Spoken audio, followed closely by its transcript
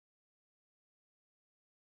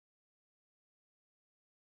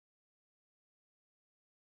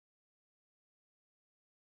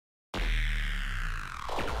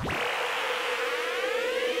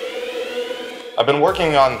I've been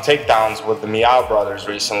working on takedowns with the Meow brothers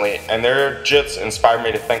recently, and their jits inspired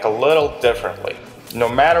me to think a little differently. No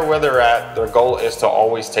matter where they're at, their goal is to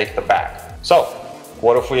always take the back. So,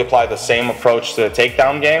 what if we apply the same approach to the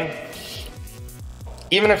takedown game?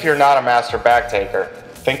 Even if you're not a master back taker,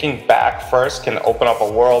 thinking back first can open up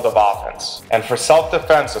a world of offense. And for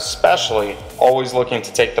self-defense especially, always looking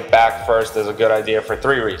to take the back first is a good idea for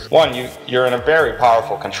 3 reasons. 1, you're in a very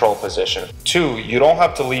powerful control position. 2, you don't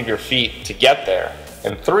have to leave your feet to get there.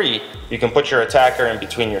 And 3, you can put your attacker in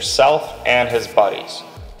between yourself and his buddies.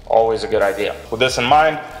 Always a good idea. With this in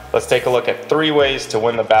mind, let's take a look at 3 ways to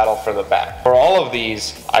win the battle for the back. For all of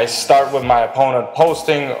these, I start with my opponent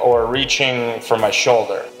posting or reaching for my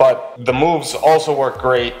shoulder. But the moves also work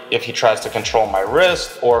great if he tries to control my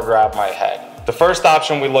wrist or grab my head. The first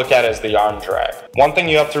option we look at is the arm drag. One thing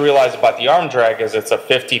you have to realize about the arm drag is it's a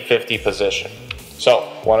 50-50 position. So,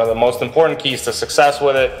 one of the most important keys to success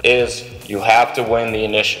with it is you have to win the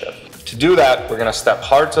initiative. To do that, we're going to step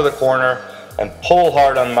hard to the corner and pull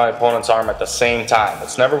hard on my opponent's arm at the same time.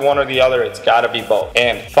 It's never one or the other, it's gotta be both.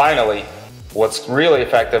 And finally, what's really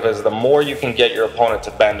effective is the more you can get your opponent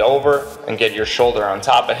to bend over and get your shoulder on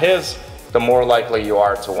top of his, the more likely you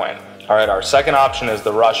are to win. All right, our second option is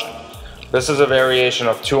the Russian. This is a variation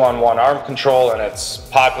of 2-on-1 arm control, and it's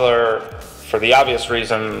popular for the obvious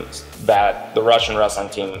reason that the Russian wrestling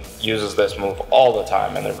team uses this move all the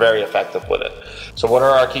time, and they're very effective with it. So what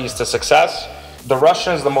are our keys to success? The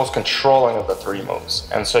Russian is the most controlling of the 3 moves,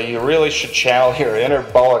 and so you really should channel your inner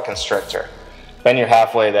boa constrictor. Then you're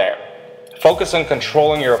halfway there. Focus on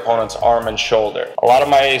controlling your opponent's arm and shoulder. A lot of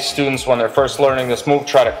my students, when they're first learning this move,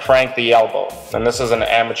 try to crank the elbow, and this is an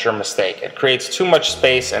amateur mistake. It creates too much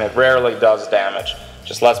space and it rarely does damage.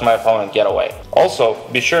 Just lets my opponent get away. Also,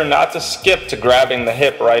 be sure not to skip to grabbing the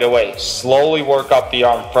hip right away. Slowly work up the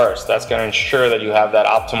arm first. That's going to ensure that you have that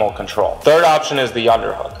optimal control. Third option is the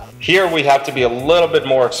underhook. Here we have to be a little bit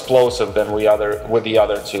more explosive than with the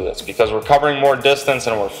other 2. It's because we're covering more distance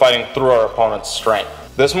and we're fighting through our opponent's strength.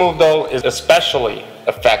 This move though is especially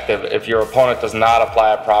effective if your opponent does not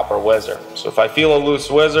apply a proper whizzer. So if I feel a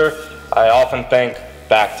loose whizzer, I often think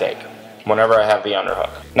back take whenever I have the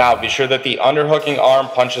underhook. Now be sure that the underhooking arm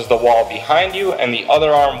punches the wall behind you and the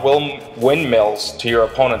other arm windmills to your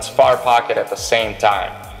opponent's far pocket at the same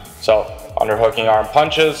time. So underhooking arm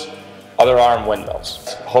punches, other arm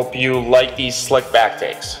windmills. Hope you like these slick back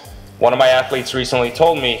takes. One of my athletes recently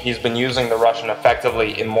told me he's been using the Russian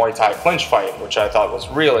effectively in Muay Thai clinch fight, which I thought was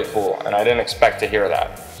really cool, and I didn't expect to hear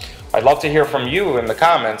that. I'd love to hear from you in the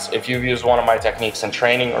comments if you've used one of my techniques in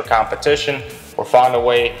training or competition or found a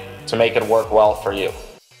way to make it work well for you.